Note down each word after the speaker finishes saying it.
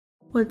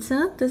What's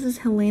up? This is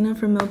Helena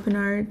from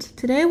OpenArt.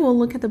 Today we'll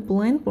look at the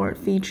blend board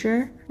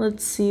feature.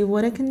 Let's see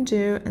what it can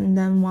do and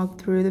then walk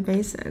through the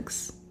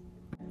basics.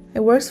 It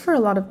works for a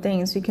lot of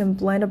things. You can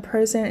blend a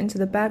person into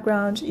the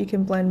background, you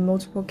can blend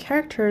multiple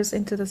characters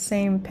into the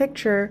same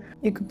picture,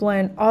 you could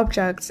blend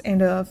objects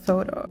into a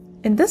photo.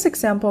 In this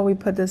example, we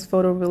put this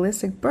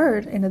photorealistic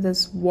bird into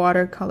this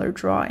watercolor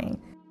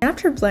drawing.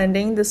 After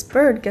blending, this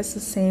bird gets the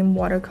same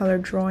watercolor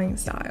drawing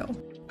style.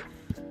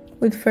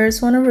 We'd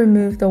first want to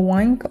remove the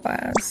wine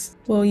glass.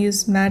 We'll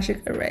use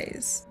magic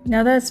erase.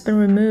 Now that it's been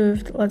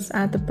removed, let's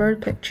add the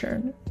bird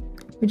picture.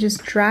 We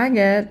just drag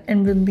it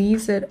and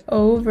release it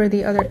over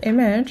the other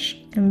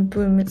image, and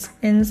boom, it's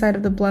inside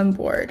of the blend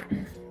board.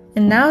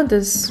 And now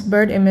this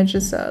bird image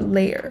is a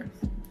layer.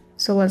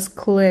 So let's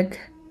click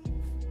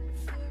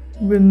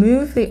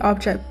remove the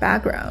object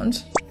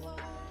background.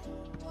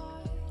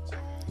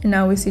 And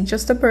now we see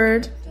just a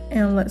bird,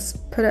 and let's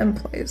put it in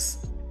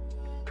place.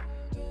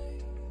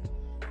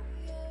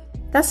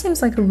 That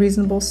seems like a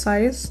reasonable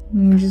size.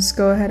 You just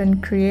go ahead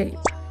and create.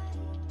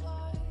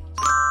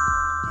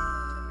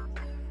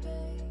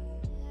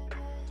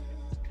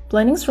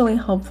 Blending is really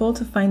helpful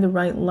to find the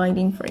right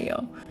lighting for you.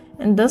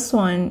 In this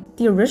one,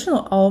 the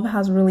original elf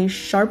has really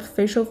sharp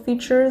facial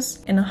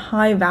features and a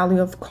high value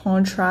of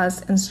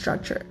contrast and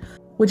structure,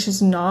 which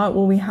is not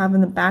what we have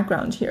in the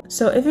background here.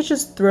 So if you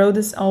just throw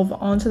this elf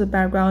onto the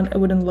background, it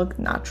wouldn't look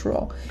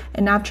natural.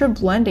 And after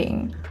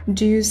blending,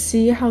 do you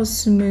see how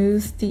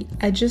smooth the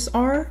edges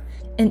are?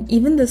 And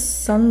even the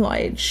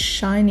sunlight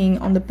shining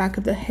on the back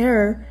of the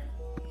hair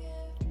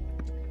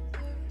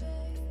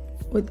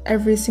with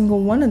every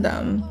single one of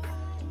them.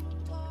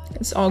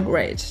 It's all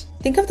great.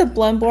 Think of the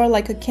blend board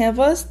like a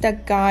canvas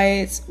that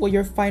guides what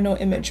your final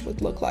image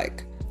would look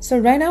like. So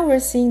right now we're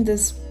seeing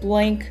this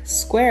blank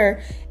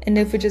square, and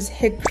if we just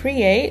hit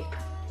create,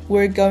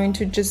 we're going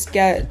to just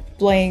get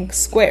blank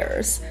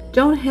squares.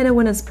 Don't hit it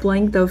when it's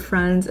blank though,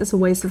 friends. It's a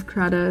waste of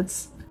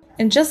credits.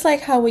 And just like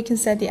how we can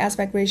set the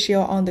aspect ratio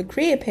on the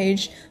create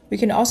page, we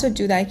can also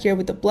do that here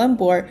with the blend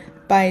board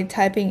by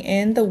typing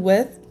in the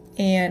width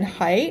and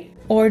height,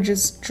 or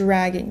just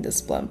dragging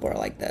this blend board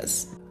like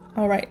this.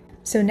 Alright,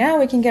 so now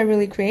we can get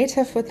really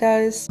creative with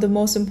this. The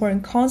most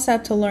important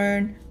concept to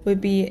learn would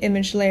be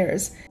image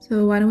layers.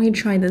 So why don't we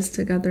try this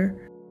together?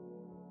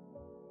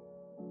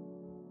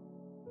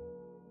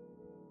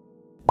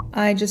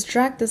 I just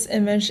dragged this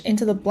image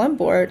into the blend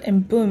board,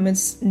 and boom,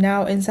 it's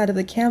now inside of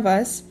the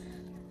canvas.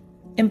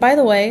 And by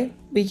the way,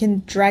 we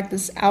can drag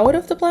this out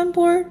of the blend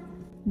board.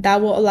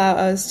 That will allow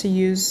us to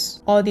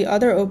use all the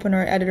other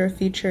OpenArt editor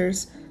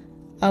features.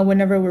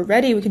 Whenever we're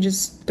ready, we can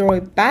just throw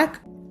it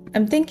back.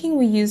 I'm thinking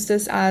we use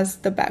this as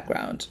the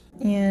background.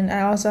 And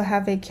I also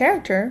have a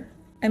character.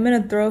 I'm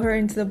gonna throw her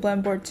into the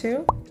blend board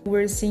too.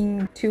 We're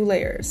seeing two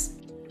layers.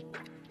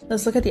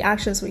 Let's look at the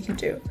actions we can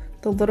do.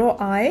 The little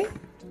eye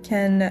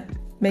can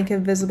make it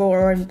visible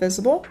or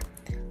invisible.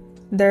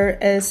 There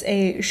is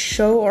a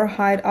show or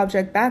hide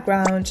object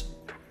background.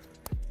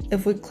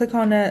 If we click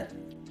on it,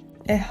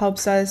 it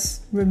helps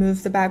us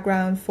remove the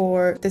background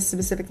for this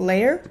specific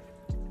layer.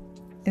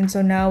 And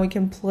so now we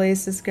can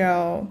place this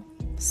girl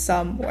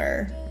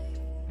somewhere.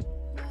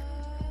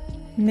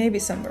 Maybe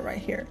somewhere right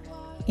here.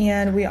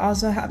 And we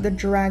also have the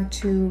drag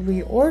to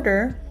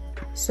reorder,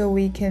 so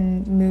we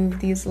can move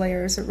these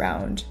layers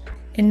around.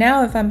 And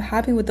now if I'm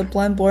happy with the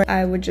blend board,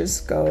 I would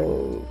just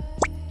go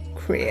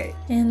create.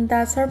 And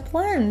that's our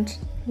blend.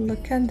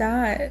 Look at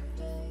that.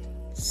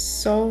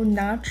 So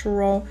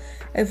natural.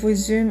 If we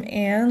zoom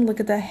in, look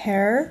at the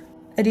hair.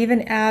 It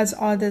even adds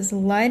all this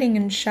lighting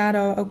and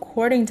shadow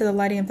according to the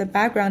lighting of the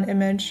background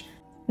image.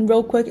 And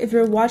real quick, if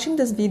you're watching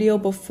this video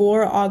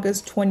before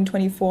August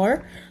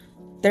 2024,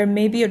 there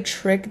may be a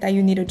trick that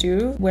you need to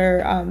do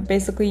where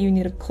basically you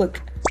need to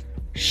click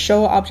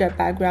show object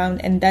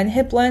background and then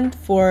hit blend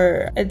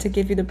for it to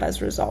give you the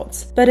best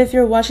results. But if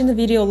you're watching the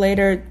video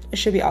later, it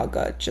should be all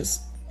good.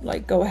 Just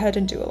like go ahead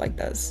and do it like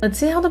this. Let's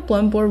see how the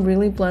blend board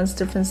really blends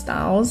different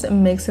styles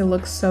and makes it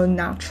look so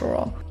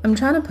natural. I'm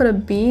trying to put a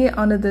bee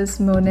onto this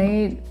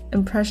Monet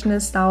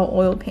Impressionist style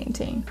oil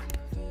painting.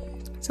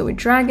 So we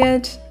drag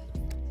it,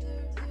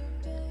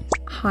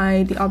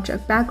 hide the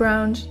object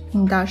background,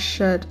 and that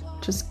should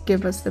just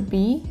give us the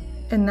bee.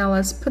 And now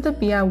let's put the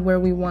bee at where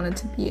we want it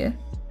to be.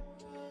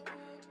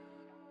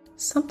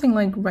 Something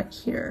like right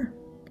here.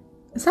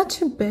 Is that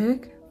too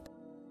big?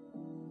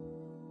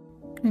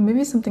 And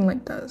maybe something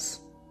like this.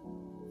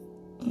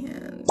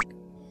 And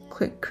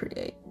click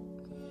create.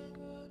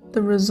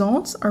 The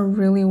results are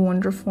really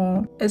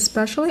wonderful,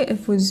 especially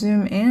if we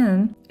zoom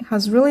in. It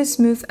has really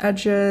smooth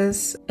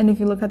edges, and if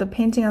you look at the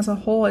painting as a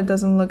whole, it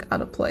doesn't look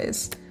out of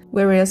place.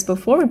 Whereas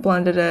before we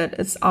blended it,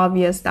 it's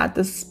obvious that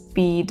this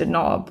bee did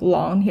not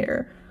belong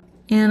here.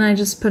 And I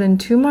just put in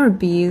two more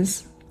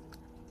bees.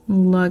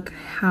 Look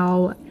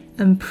how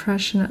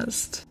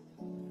impressionist.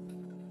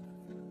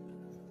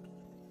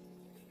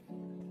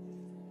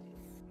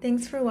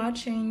 Thanks for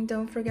watching.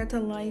 Don't forget to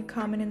like,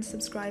 comment, and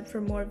subscribe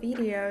for more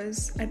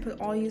videos. I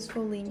put all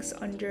useful links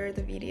under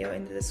the video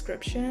in the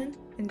description.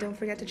 And don't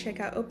forget to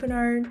check out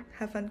OpenArt.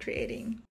 Have fun creating.